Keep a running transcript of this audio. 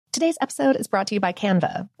Today's episode is brought to you by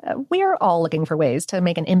Canva. We're all looking for ways to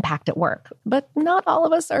make an impact at work, but not all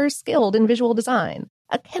of us are skilled in visual design.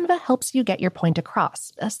 Canva helps you get your point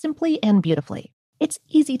across, simply and beautifully. It's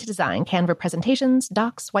easy to design Canva presentations,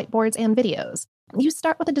 docs, whiteboards, and videos. You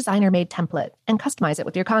start with a designer-made template and customize it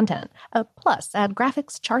with your content. Plus, add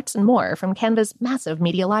graphics, charts, and more from Canva's massive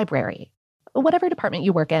media library. Whatever department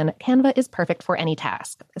you work in, Canva is perfect for any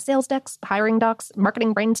task. Sales decks, hiring docs,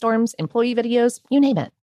 marketing brainstorms, employee videos, you name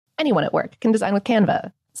it. Anyone at work can design with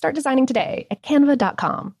Canva. Start designing today at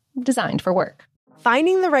canva.com. Designed for work.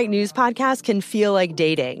 Finding the right news podcast can feel like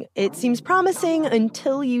dating. It seems promising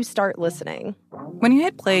until you start listening. When you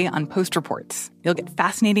hit play on Post Reports, you'll get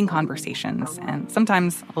fascinating conversations and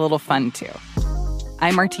sometimes a little fun, too.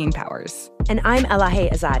 I'm Martine Powers. And I'm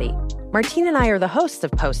Elahe Azadi. Martine and I are the hosts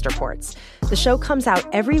of Post Reports. The show comes out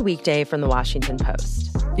every weekday from the Washington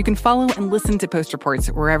Post. You can follow and listen to Post Reports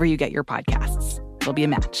wherever you get your podcasts. It'll be a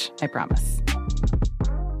match, I promise.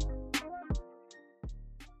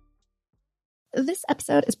 This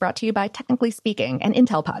episode is brought to you by Technically Speaking, an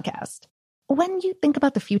Intel podcast. When you think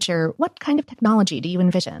about the future, what kind of technology do you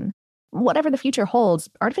envision? Whatever the future holds,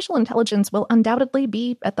 artificial intelligence will undoubtedly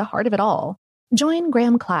be at the heart of it all. Join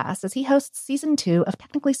Graham Class as he hosts Season 2 of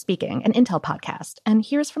Technically Speaking, an Intel podcast, and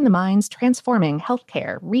hears from the minds transforming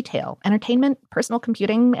healthcare, retail, entertainment, personal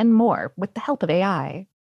computing, and more with the help of AI.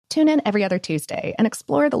 Tune in every other Tuesday and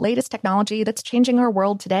explore the latest technology that's changing our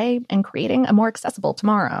world today and creating a more accessible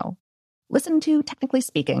tomorrow. Listen to Technically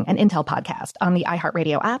Speaking, an Intel podcast on the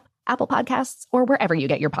iHeartRadio app, Apple Podcasts, or wherever you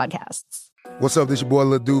get your podcasts. What's up, this your boy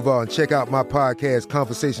Lil Duval, and check out my podcast,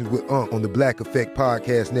 Conversations with Unc, on the Black Effect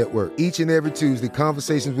Podcast Network. Each and every Tuesday,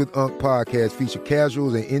 Conversations with Unc podcast feature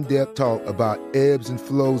casuals and in-depth talk about ebbs and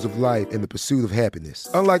flows of life and the pursuit of happiness.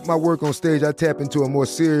 Unlike my work on stage, I tap into a more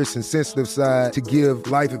serious and sensitive side to give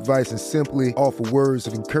life advice and simply offer words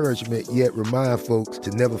of encouragement, yet remind folks to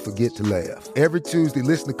never forget to laugh. Every Tuesday,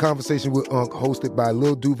 listen to Conversation with Unc, hosted by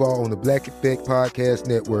Lil Duval on the Black Effect Podcast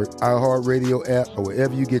Network, iHeartRadio app, or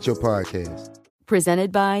wherever you get your podcasts.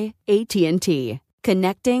 Presented by AT&T.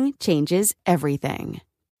 Connecting changes everything.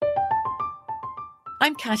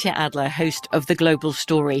 I'm Katya Adler, host of The Global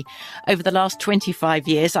Story. Over the last 25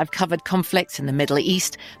 years, I've covered conflicts in the Middle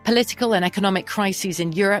East, political and economic crises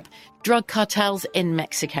in Europe, drug cartels in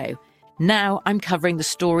Mexico. Now I'm covering the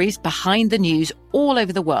stories behind the news all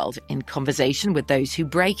over the world in conversation with those who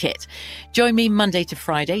break it. Join me Monday to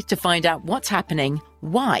Friday to find out what's happening,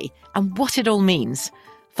 why, and what it all means.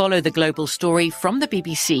 Follow The Global Story from the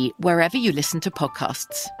BBC wherever you listen to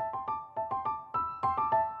podcasts.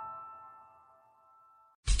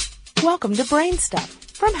 Welcome to Brain Stuff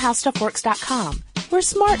from HowStuffWorks.com, where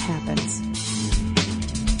smart happens.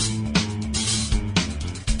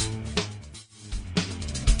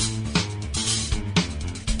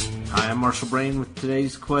 Hi, I'm Marshall Brain with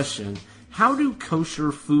today's question. How do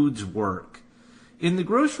kosher foods work? In the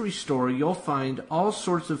grocery store, you'll find all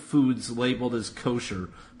sorts of foods labeled as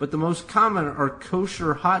kosher, but the most common are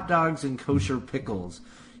kosher hot dogs and kosher pickles.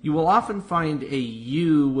 You will often find a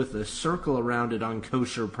U with a circle around it on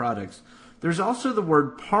kosher products. There's also the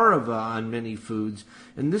word parava on many foods,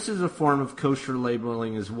 and this is a form of kosher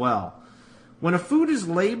labeling as well. When a food is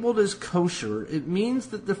labeled as kosher, it means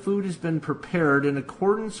that the food has been prepared in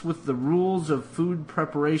accordance with the rules of food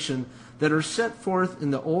preparation that are set forth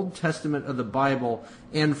in the Old Testament of the Bible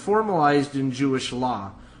and formalized in Jewish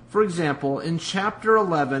law. For example, in chapter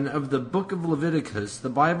 11 of the book of Leviticus, the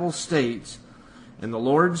Bible states, "And the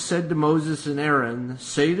Lord said to Moses and Aaron,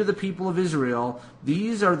 Say to the people of Israel,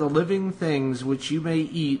 These are the living things which you may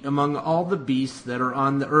eat among all the beasts that are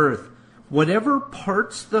on the earth. Whatever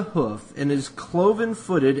parts the hoof and is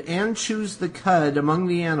cloven-footed and chews the cud among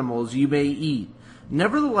the animals you may eat.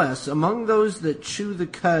 Nevertheless, among those that chew the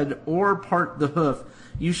cud or part the hoof,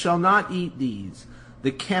 you shall not eat these.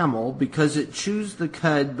 The camel, because it chews the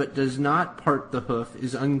cud but does not part the hoof,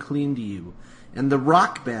 is unclean to you. And the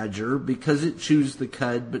rock badger, because it chews the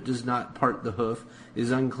cud but does not part the hoof,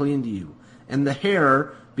 is unclean to you. And the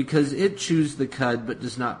hare, because it chews the cud but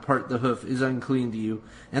does not part the hoof, is unclean to you.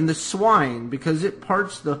 And the swine, because it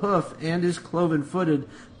parts the hoof and is cloven-footed,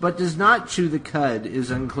 but does not chew the cud, is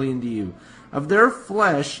unclean to you. Of their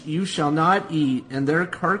flesh you shall not eat, and their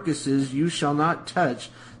carcasses you shall not touch.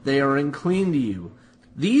 They are unclean to you.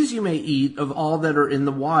 These you may eat of all that are in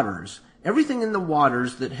the waters. Everything in the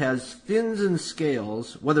waters that has fins and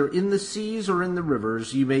scales, whether in the seas or in the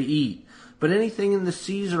rivers, you may eat. But anything in the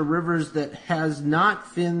seas or rivers that has not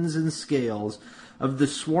fins and scales, of the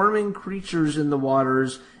swarming creatures in the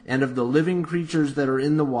waters and of the living creatures that are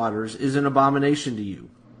in the waters, is an abomination to you.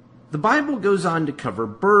 The Bible goes on to cover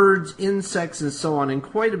birds, insects, and so on in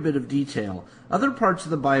quite a bit of detail. Other parts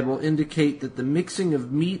of the Bible indicate that the mixing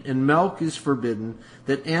of meat and milk is forbidden,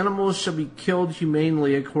 that animals shall be killed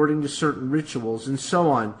humanely according to certain rituals, and so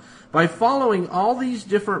on. By following all these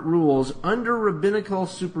different rules under rabbinical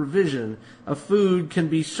supervision, a food can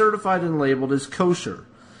be certified and labeled as kosher.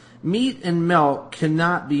 Meat and milk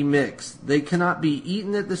cannot be mixed. They cannot be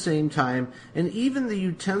eaten at the same time, and even the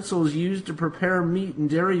utensils used to prepare meat and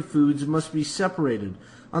dairy foods must be separated.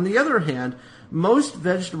 On the other hand, most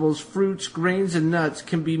vegetables, fruits, grains, and nuts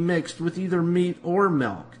can be mixed with either meat or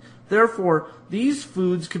milk. Therefore, these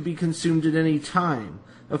foods can be consumed at any time.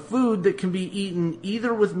 A food that can be eaten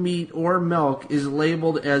either with meat or milk is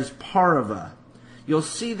labeled as parava. You'll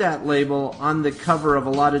see that label on the cover of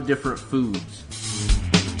a lot of different foods.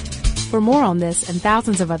 For more on this and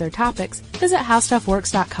thousands of other topics, visit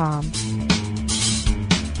HowStuffWorks.com.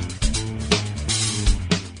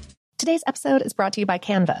 Today's episode is brought to you by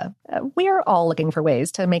Canva. We're all looking for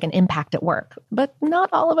ways to make an impact at work, but not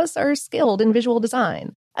all of us are skilled in visual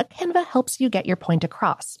design. Canva helps you get your point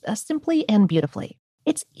across, simply and beautifully.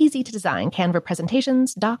 It's easy to design Canva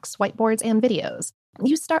presentations, docs, whiteboards, and videos.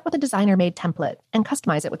 You start with a designer-made template and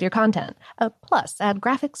customize it with your content. Plus, add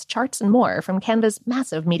graphics, charts, and more from Canva's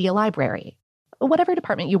massive media library. Whatever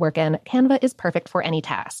department you work in, Canva is perfect for any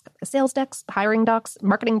task. Sales decks, hiring docs,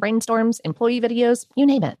 marketing brainstorms, employee videos, you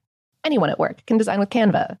name it. Anyone at work can design with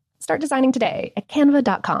Canva. Start designing today at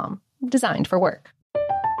canva.com. Designed for work.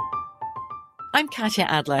 I'm Katya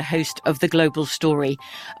Adler, host of The Global Story.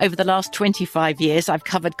 Over the last 25 years, I've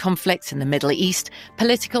covered conflicts in the Middle East,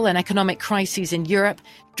 political and economic crises in Europe,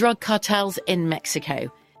 drug cartels in Mexico.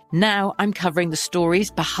 Now I'm covering the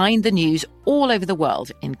stories behind the news all over the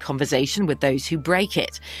world in conversation with those who break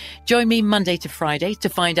it. Join me Monday to Friday to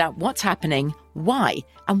find out what's happening, why,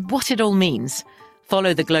 and what it all means.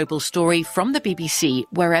 Follow The Global Story from the BBC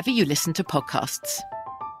wherever you listen to podcasts.